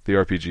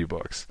RPG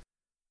books.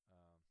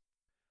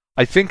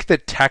 I think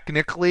that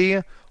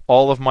technically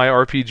all of my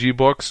RPG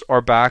books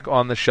are back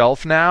on the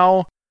shelf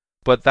now,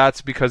 but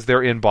that's because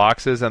they're in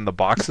boxes and the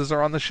boxes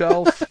are on the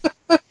shelf.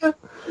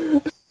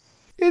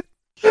 It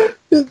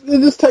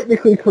is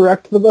technically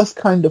correct, the best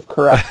kind of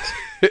correct.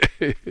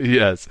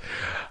 Yes.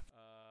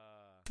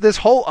 This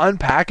whole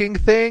unpacking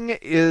thing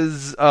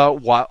is,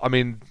 while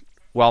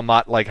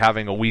not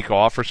having a week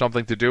off or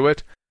something to do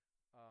it,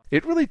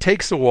 it really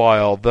takes a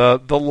while. The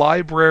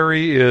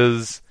library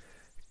is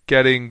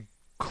getting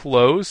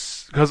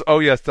close because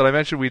did I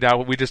mention we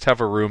just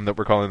have a room that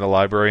we're calling the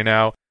library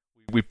now.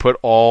 We put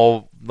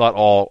not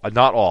all,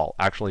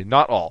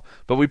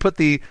 but we put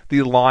the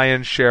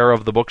lion's share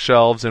of the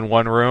bookshelves in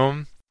one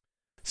room.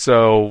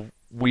 So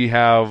we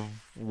have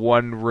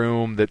one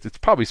room that it's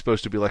probably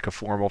supposed to be like a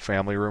formal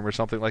family room or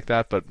something like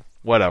that, but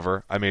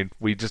whatever. I mean,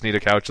 we just need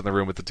a couch in the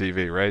room with the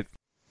TV, right?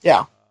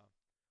 Yeah.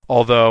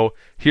 Although,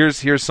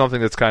 here's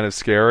something that's kind of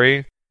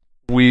scary.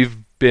 We've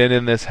been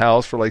in this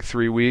house for like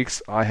 3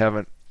 weeks. I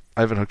haven't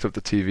hooked up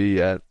the TV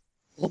yet.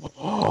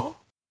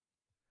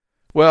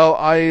 Well,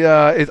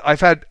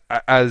 I've had,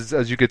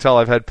 as you could tell,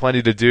 I've had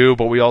plenty to do,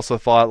 but we also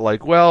thought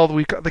like, well,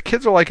 the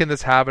kids are like in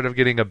this habit of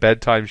getting a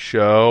bedtime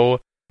show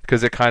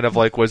because it kind of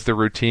like was the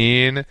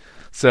routine.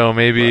 So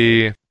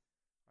maybe,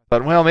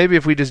 but well, maybe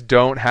if we just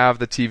don't have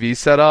the TV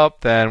set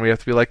up, then we have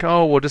to be like,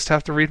 oh, we'll just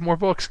have to read more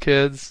books,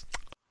 kids.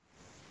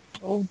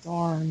 Oh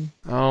darn!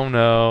 Oh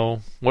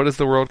no! What is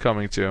the world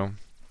coming to?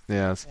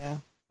 Yes. Yeah.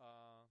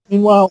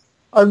 Meanwhile,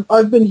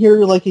 I've been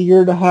here like a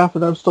year and a half,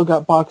 and I've still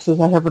got boxes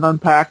I haven't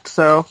unpacked,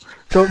 so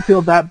don't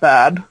feel that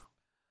bad.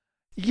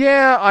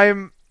 Yeah,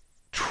 I'm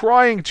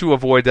trying to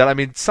avoid that. I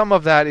mean, some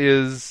of that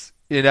is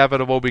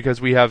inevitable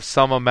because we have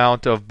some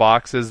amount of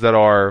boxes that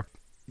are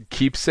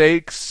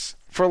keepsakes,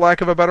 for lack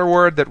of a better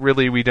word, that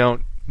really we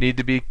don't need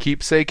to be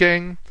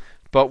keepsaking,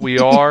 but we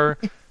are.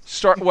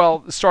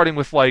 Starting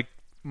with like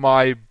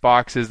my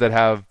boxes that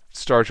have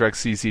Star Trek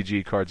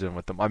CCG cards in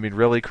with them. I mean,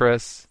 really,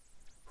 Chris?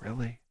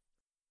 Really?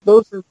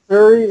 Those are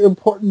very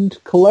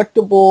important,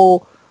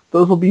 collectible.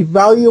 Those will be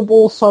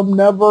valuable, some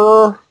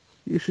never.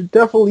 You should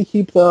definitely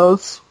keep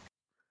those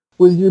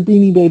with your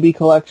Beanie Baby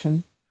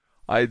collection.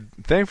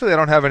 Thankfully I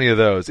don't have any of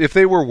those. If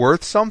they were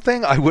worth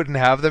something, I wouldn't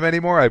have them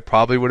anymore. I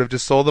probably would have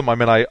just sold them. I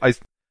mean,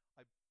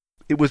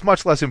 it was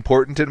much less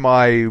important in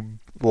my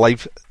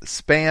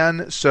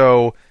lifespan,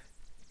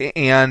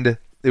 and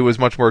it was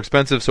much more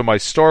expensive, so my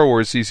Star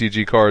Wars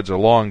CCG cards are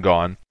long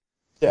gone.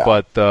 Yeah.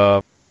 But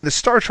the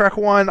Star Trek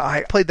one,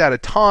 I played that a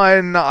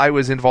ton. I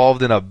was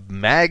involved in a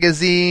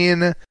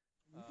magazine.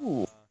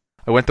 Ooh.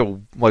 I went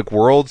to like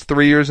Worlds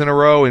 3 years in a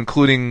row,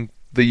 including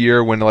the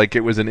year when like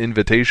it was an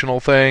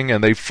invitational thing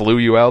and they flew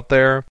you out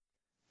there.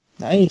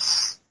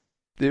 Nice.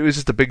 It was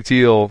just a big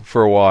deal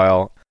for a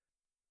while.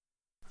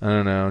 I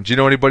don't know. Do you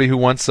know anybody who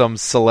wants some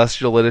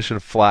Celestial Edition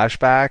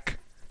flashback,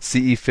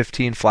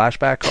 CE15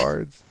 flashback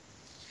cards?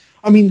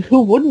 I mean,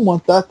 who wouldn't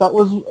want that? That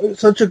was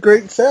such a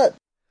great set.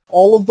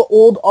 All of the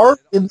old art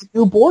in the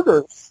new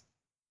borders.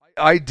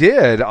 I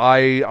did.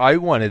 I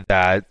wanted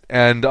that,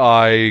 and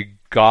I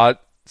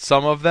got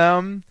some of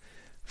them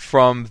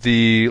from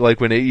the, like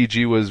when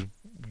AEG was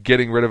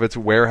getting rid of its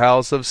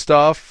warehouse of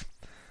stuff.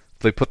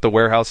 They put the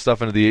warehouse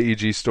stuff into the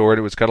AEG store, and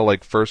it was kind of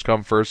like first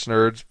come, first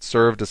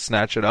served to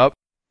snatch it up.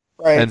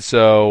 Right. And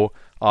so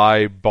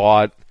I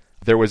bought,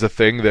 there was a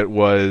thing that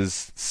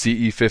was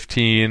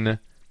CE15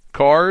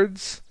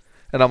 cards,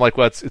 and I'm like,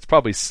 well, it's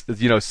probably,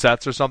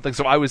 sets or something.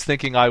 So I was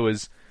thinking I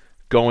was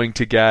going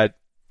to get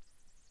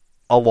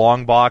a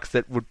long box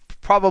that would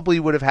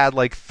have had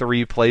like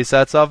 3 play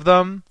sets of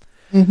them.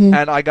 Mm-hmm.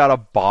 And I got a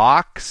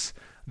box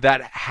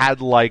that had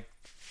like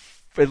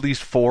at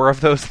least 4 of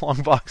those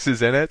long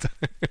boxes in it.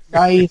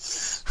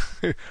 Nice.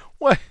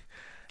 What?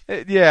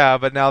 Yeah,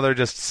 but now they're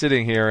just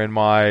sitting here in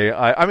my...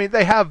 I mean,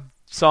 they have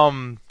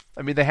some...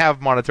 I mean, they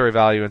have monetary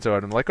value, and so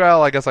I'm like,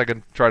 well, I guess I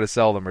can try to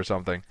sell them or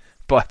something.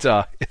 But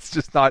it's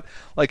just not...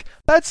 Like,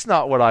 that's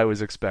not what I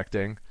was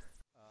expecting.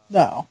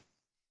 No.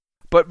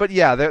 But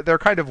yeah, they're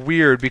kind of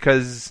weird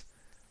because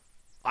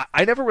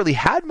I never really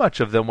had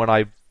much of them when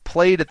I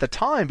played at the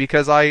time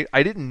because I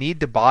didn't need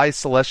to buy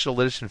Celestial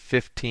Edition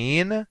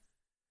 15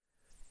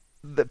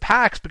 the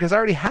packs because I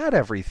already had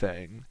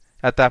everything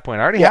at that point.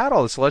 I already had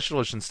all the Celestial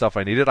Edition stuff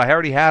I needed. I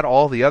already had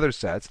all the other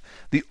sets.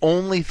 The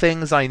only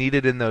things I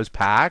needed in those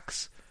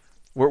packs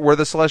were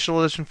the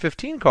Celestial Edition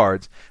 15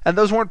 cards, and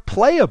those weren't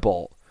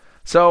playable.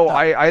 So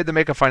I had to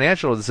make a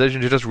financial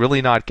decision to just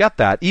really not get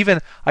that.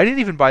 I didn't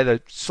even buy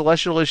the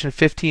Celestial Edition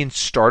 15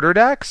 starter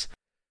decks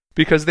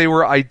because they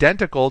were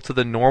identical to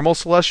the normal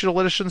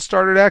Celestial Edition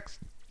starter decks.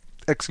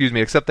 Excuse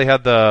me, except they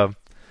had the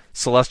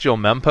Celestial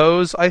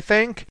Mempos, I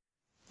think.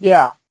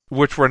 Yeah.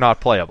 Which were not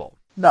playable.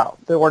 No,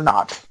 they were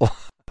not.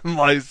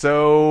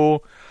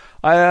 So,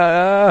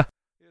 on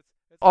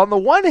the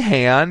one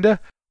hand,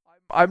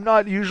 I'm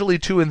not usually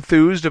too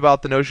enthused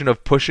about the notion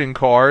of pushing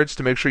cards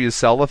to make sure you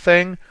sell a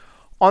thing.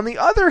 On the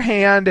other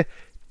hand,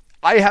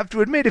 I have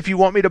to admit, if you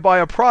want me to buy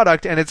a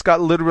product and it's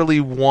got literally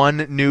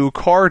 1 new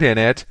card in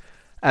it,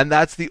 and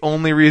that's the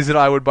only reason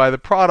I would buy the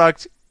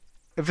product,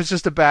 if it's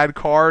just a bad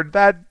card,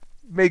 that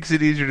makes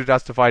it easier to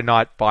justify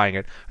not buying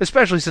it.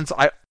 Especially since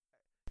it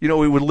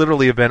would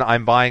literally have been,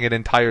 I'm buying an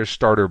entire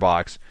starter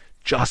box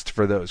just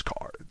for those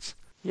cards.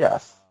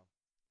 Yes.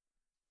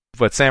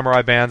 But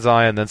Samurai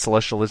Banzai and then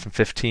Celestial Edition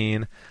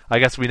 15. I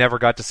guess we never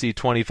got to see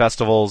 20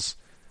 Festivals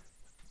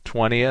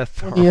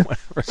 20th or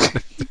whatever.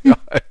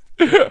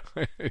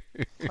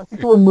 I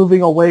think we're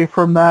moving away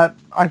from that.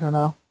 I don't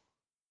know.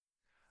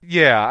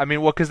 Yeah, I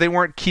mean, well, because they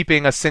weren't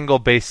keeping a single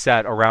base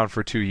set around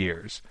for 2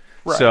 years.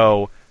 Right.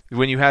 So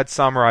when you had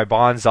Samurai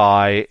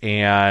Banzai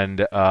and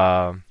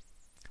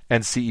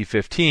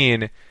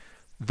CE15,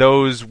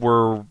 those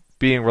were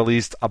being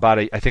released about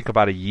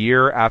a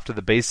year after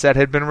the base set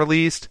had been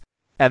released,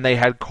 and they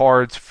had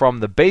cards from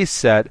the base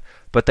set,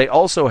 but they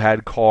also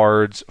had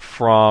cards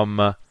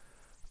from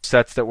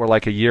sets that were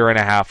like a year and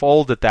a half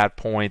old at that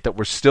point that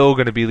were still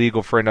going to be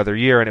legal for another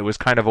year, and it was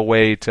kind of a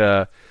way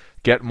to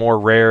get more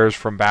rares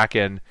from back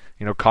in,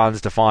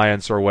 Khan's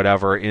Defiance or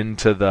whatever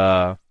into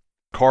the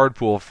card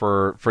pool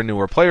for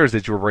newer players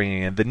that you were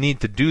bringing in. The need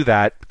to do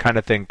that kind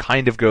of thing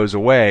kind of goes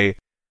away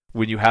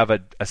when you have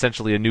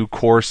essentially a new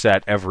core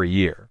set every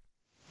year.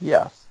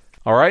 Yes.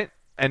 All right.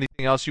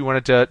 Anything else you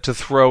wanted to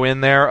throw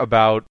in there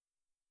about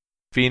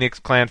Phoenix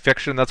Clan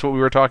fiction? That's what we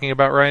were talking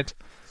about, right?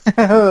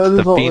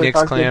 The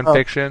Phoenix Clan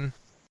fiction.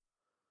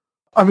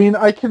 I mean,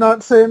 I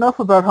cannot say enough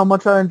about how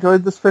much I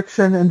enjoyed this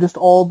fiction and just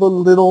all the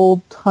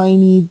little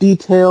tiny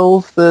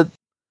details that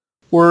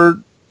were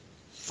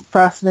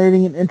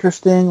fascinating and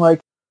interesting.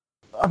 Like,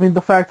 I mean,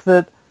 the fact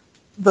that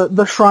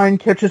the shrine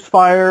catches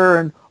fire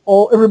and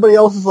everybody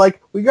else is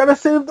like, we gotta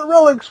save the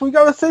relics, we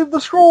gotta save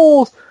the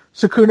scrolls.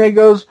 Sukune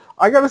goes,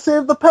 I gotta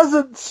save the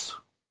peasants.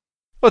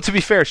 Well, to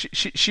be fair,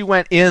 she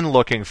went in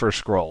looking for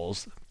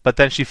scrolls, but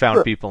then she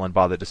found people and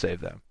bothered to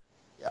save them.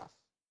 Yeah.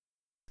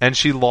 And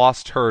she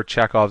lost her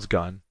Chekhov's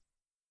gun.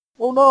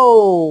 Oh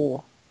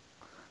no!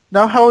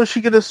 Now how is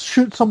she gonna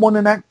shoot someone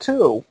in Act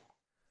 2?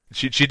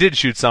 She did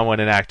shoot someone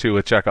in Act 2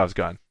 with Chekhov's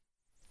gun.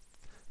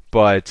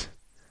 But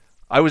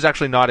I was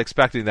actually not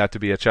expecting that to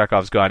be a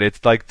Chekhov's gun.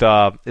 It's like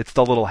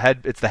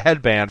the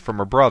headband from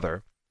her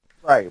brother.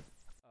 Right.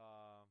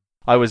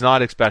 I was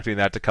not expecting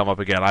that to come up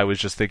again. I was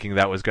just thinking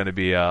that was going to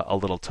be a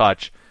little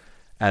touch.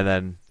 And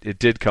then it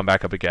did come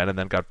back up again and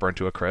then got burnt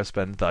to a crisp,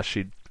 and thus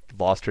she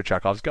lost her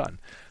Chekhov's gun.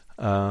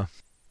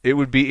 It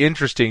would be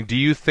interesting. Do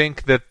you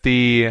think that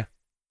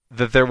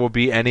there will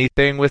be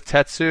anything with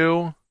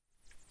Tetsu?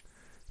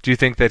 Do you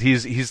think that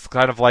he's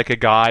kind of like a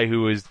guy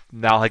who is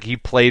now, like, he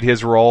played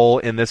his role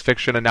in this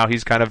fiction and now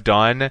he's kind of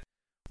done?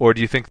 Or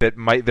do you think that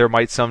there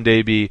might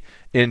someday be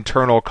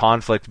internal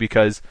conflict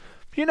because,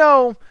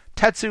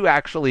 Tetsu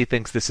actually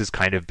thinks this is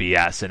kind of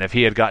BS, and if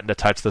he had gotten to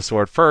touch the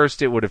sword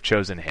first, it would have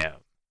chosen him?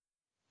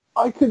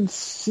 I could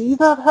see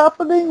that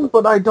happening,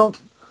 but I don't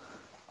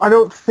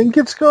think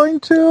it's going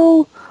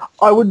to.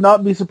 I would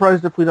not be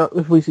surprised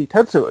if we see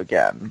Tetsu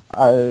again.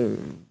 I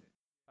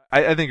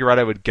think you're right.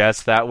 I would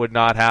guess that would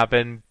not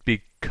happen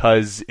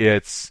because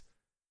I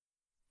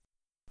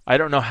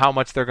don't know how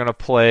much they're going to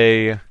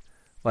play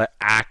like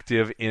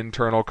active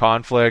internal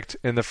conflict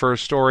in the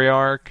first story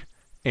arc,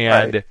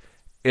 and right.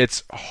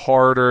 It's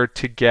harder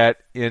to get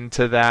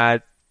into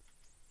that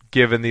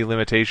given the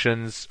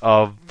limitations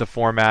of the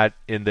format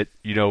in that,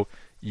 you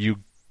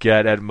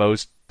get at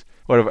most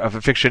a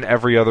fiction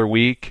every other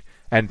week,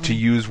 and to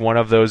use one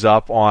of those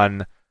up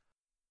on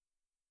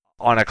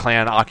a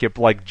clan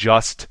like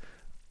just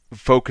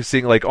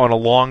focusing like on a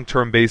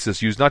long-term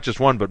basis, use not just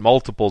one but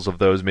multiples of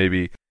those,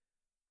 maybe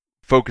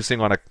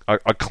focusing on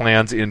a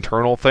clan's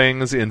internal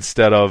things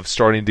instead of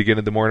starting to get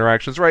into more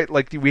interactions, right?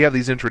 Like we have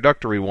these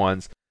introductory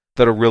ones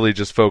that are really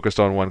just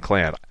focused on one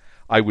clan.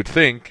 I would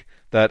think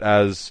that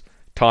as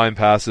time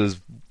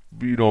passes,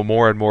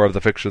 more and more of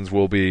the fictions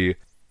will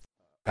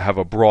have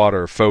a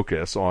broader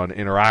focus on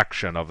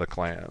interaction of the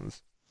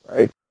clans.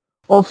 Right.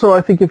 Also,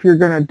 I think if you're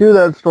going to do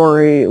that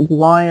story,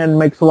 Lion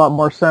makes a lot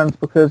more sense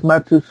because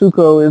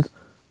Matsusuko is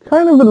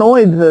kind of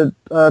annoyed that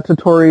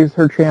Totori's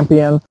her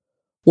champion,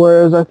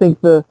 whereas I think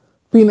the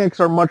Phoenix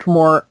are much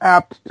more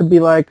apt to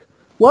be like,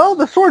 well,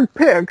 the sword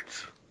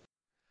picked.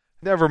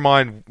 Never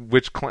mind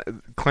which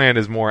clan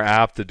is more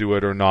apt to do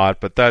it or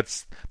not, but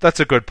that's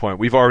a good point.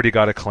 We've already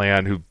got a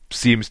clan who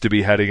seems to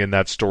be heading in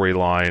that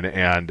storyline,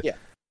 and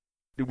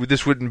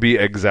this wouldn't be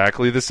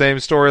exactly the same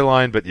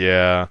storyline, but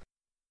yeah.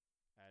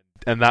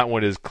 And that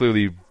one is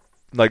clearly,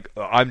 like,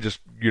 I'm just,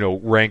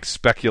 rank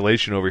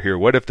speculation over here.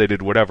 What if they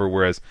did whatever,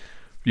 whereas,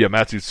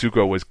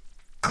 Matsusuko was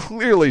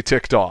clearly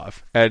ticked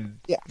off. And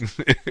yeah.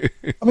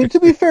 I mean, to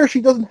be fair,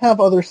 she doesn't have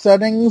other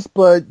settings,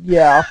 but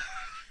yeah.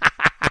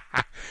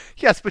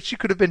 Yes, but she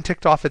could have been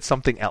ticked off at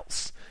something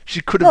else.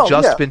 She could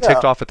have been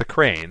ticked off at the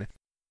crane.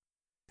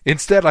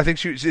 Instead, I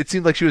think it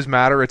seemed like she was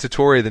madder at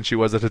Totori than she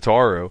was at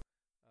Hotaru.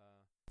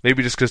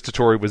 Maybe just because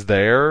Totori was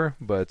there,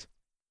 but...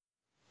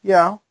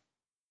 Yeah.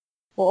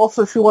 Well,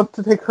 also, she wants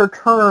to take her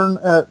turn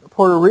at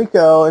Puerto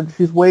Rico, and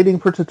she's waiting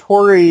for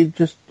Totori,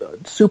 just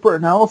super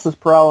analysis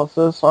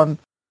paralysis on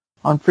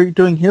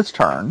doing his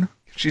turn.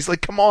 She's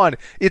like, come on,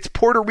 it's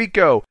Puerto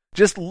Rico.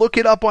 Just look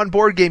it up on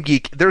Board Game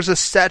Geek. There's a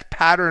set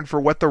pattern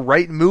for what the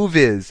right move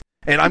is.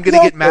 And I'm going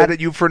to get mad at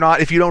you for not,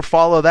 if you don't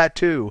follow that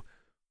too.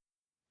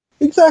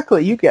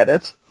 Exactly, you get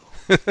it.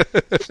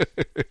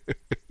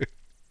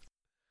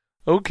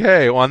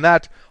 Okay, on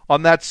that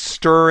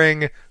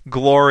stirring,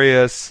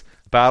 glorious,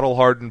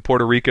 battle-hardened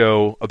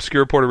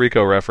obscure Puerto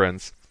Rico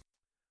reference.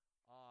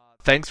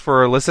 Thanks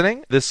for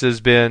listening. This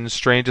has been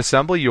Strange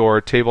Assembly,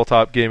 your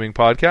tabletop gaming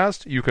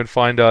podcast. You can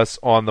find us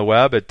on the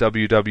web at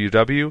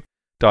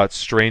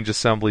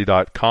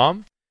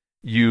www.strangeassembly.com.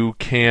 You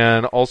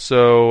can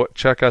also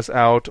check us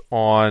out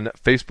on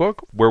Facebook,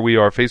 where we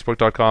are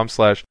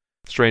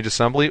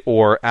facebook.com/strangeassembly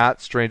or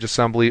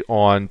 @strangeassembly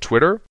on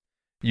Twitter.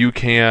 You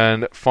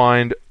can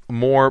find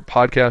more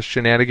podcast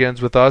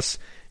shenanigans with us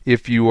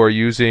if you are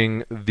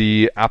using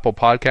the Apple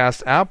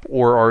Podcast app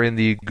or are in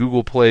the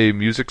Google Play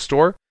Music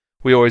Store.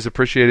 We always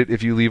appreciate it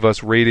if you leave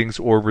us ratings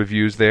or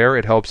reviews there.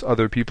 It helps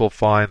other people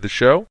find the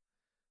show.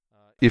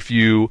 If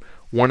you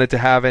wanted to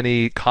have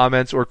any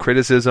comments or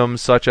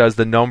criticisms, such as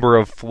the number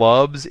of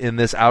flubs in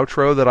this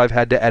outro that I've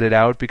had to edit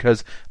out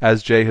because,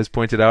 as Jay has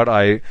pointed out,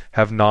 I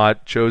have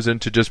not chosen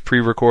to just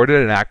pre-record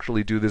it and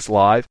actually do this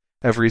live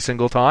every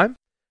single time,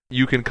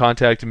 you can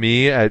contact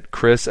me at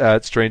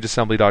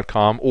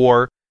chris@strangeassembly.com,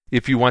 or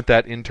if you want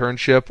that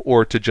internship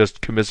or to just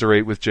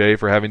commiserate with Jay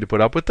for having to put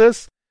up with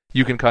this,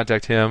 you can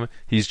contact him.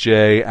 He's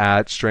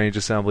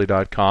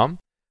jay@strangeassembly.com.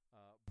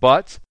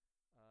 But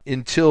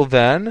until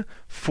then,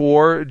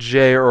 for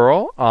Jay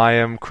Earl, I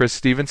am Chris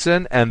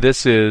Stevenson, and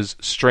this is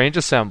Strange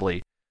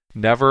Assembly.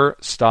 Never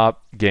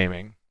stop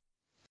gaming.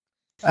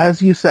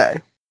 As you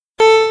say.